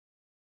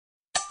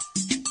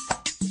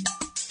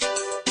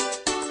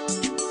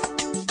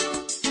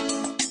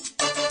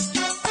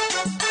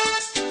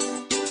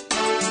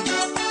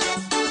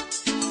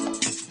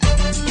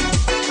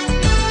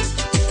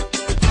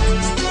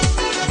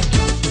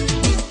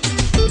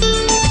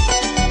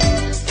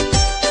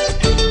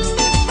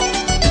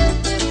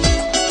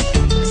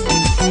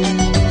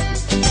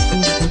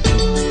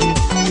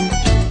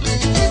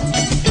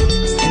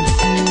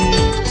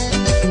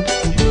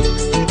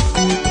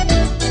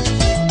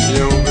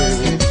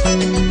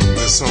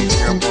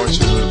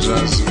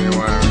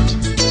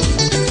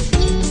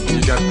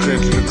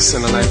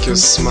and I like your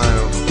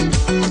smile,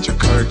 but your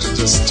character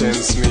just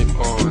turns me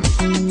on.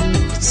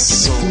 It's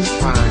so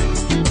fine.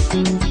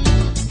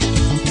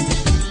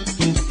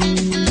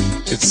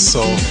 It's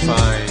so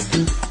fine.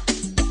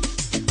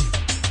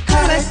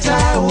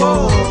 Character,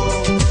 whoa.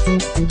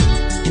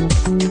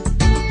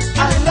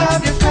 I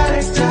love your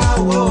character,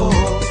 whoa.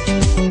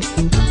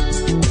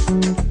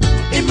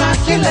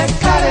 Immaculate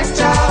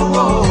character,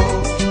 whoa.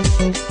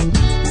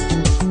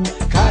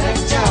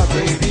 Character,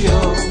 baby,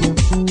 oh.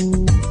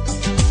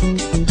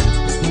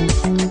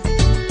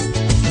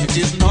 It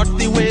is not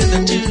the way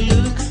that you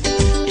look,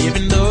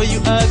 even though you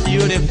are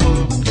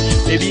beautiful.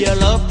 Baby, I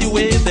love the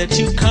way that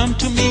you come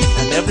to me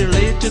and every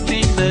little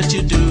thing that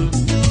you do.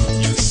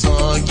 You're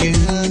so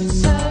good,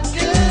 so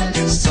good.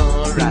 You're so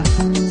right,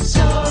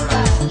 so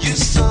right. You're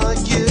so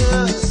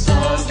good, so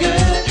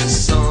good. You're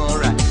so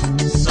right,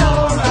 so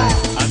right.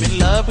 I'm in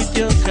love with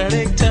your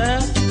character.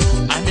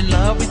 I'm in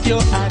love with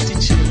your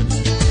attitude.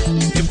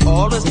 You've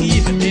always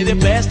given me the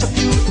best of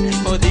you, and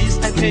for this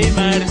I pay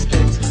my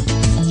respect.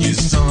 You're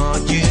so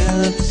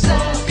good, so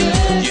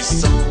good. You're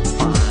so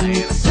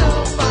fine, so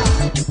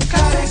fine.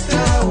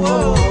 Character,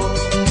 whoa.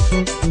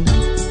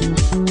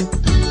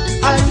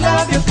 I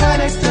love your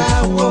character,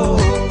 whoa.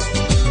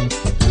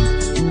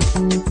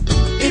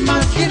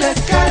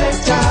 Immaculate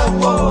character,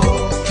 whoa.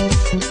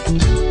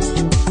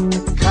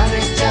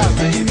 Character,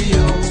 baby, oh.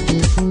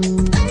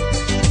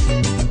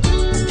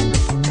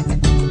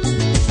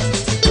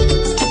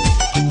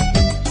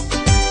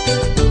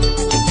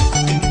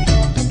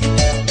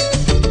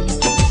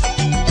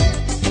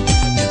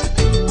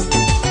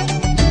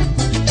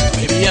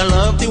 Baby, I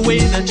love the way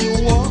that you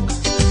walk.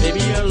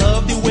 Baby, I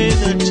love the way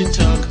that you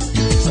talk.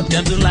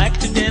 Sometimes you like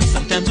to dance,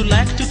 sometimes you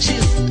like to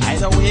chill.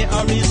 Either way,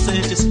 I'll be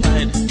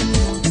satisfied.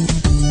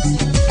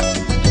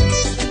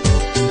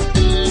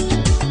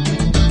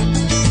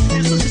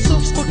 You're such a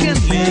soft-spoken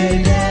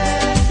lady.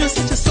 You're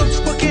such a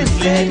soft-spoken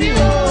lady.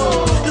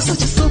 Oh. You're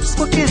such a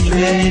soft-spoken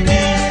lady.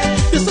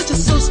 You're such a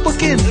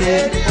soft-spoken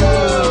lady.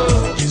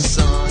 Oh. You're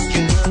so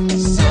good,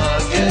 so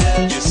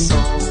good. You're so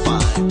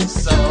fine,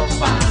 so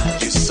fine.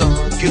 You're so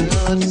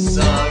good,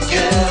 so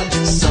good.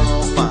 So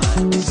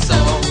fine, so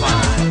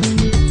fine.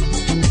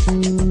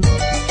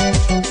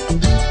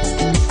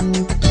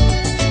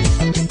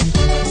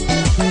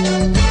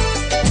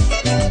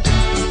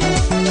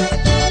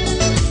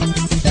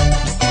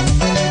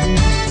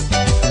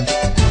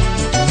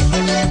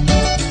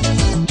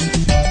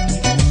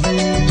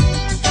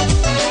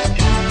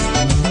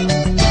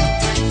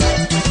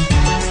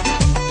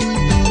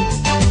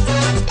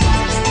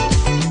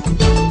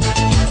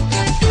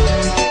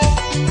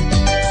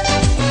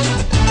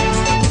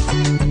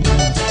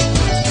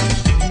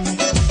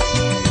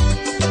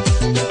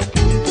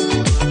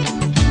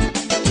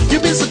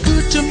 You've been so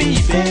good to me,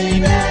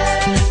 baby.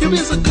 You've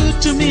been so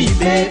good to me,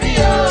 baby.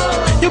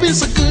 Oh, you've been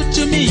so good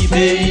to me,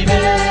 baby.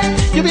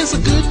 You've been so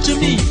good to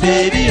me,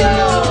 baby.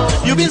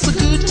 Oh, you've been so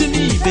good to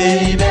me,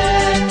 baby.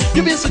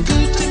 You've been so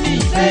good to me,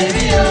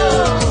 baby.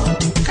 Oh,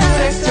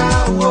 character,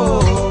 whoa.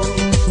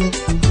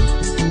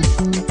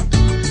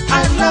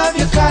 I love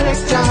your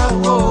character,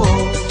 whoa.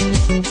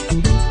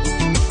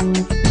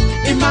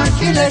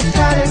 Immaculate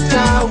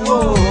character,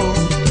 whoa.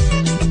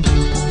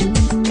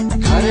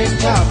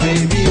 Character,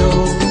 baby, oh.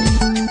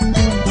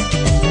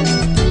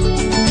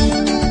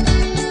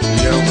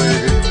 Yeah,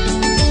 baby.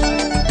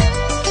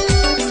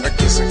 I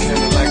guess I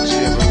kinda like to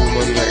have a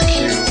woman like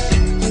you.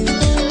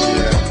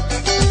 Yeah.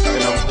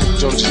 And I'm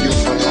hooked onto you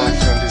for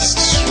life, and it's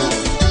true.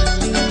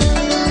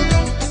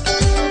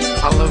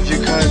 I love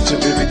your character,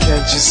 baby,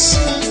 can't you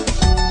see?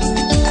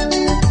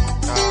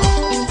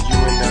 You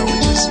and I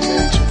were just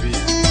meant to be.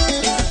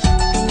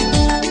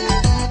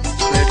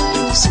 Great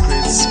looks,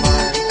 great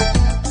smile.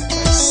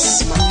 I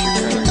smack your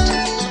character.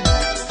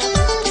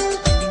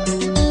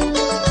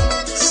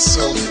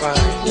 So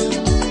fine.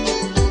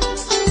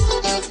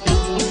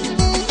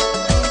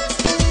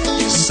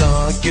 You're so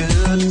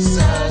good,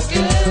 so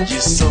good.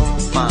 You're so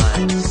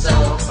fine, so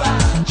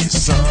fine. You're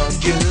so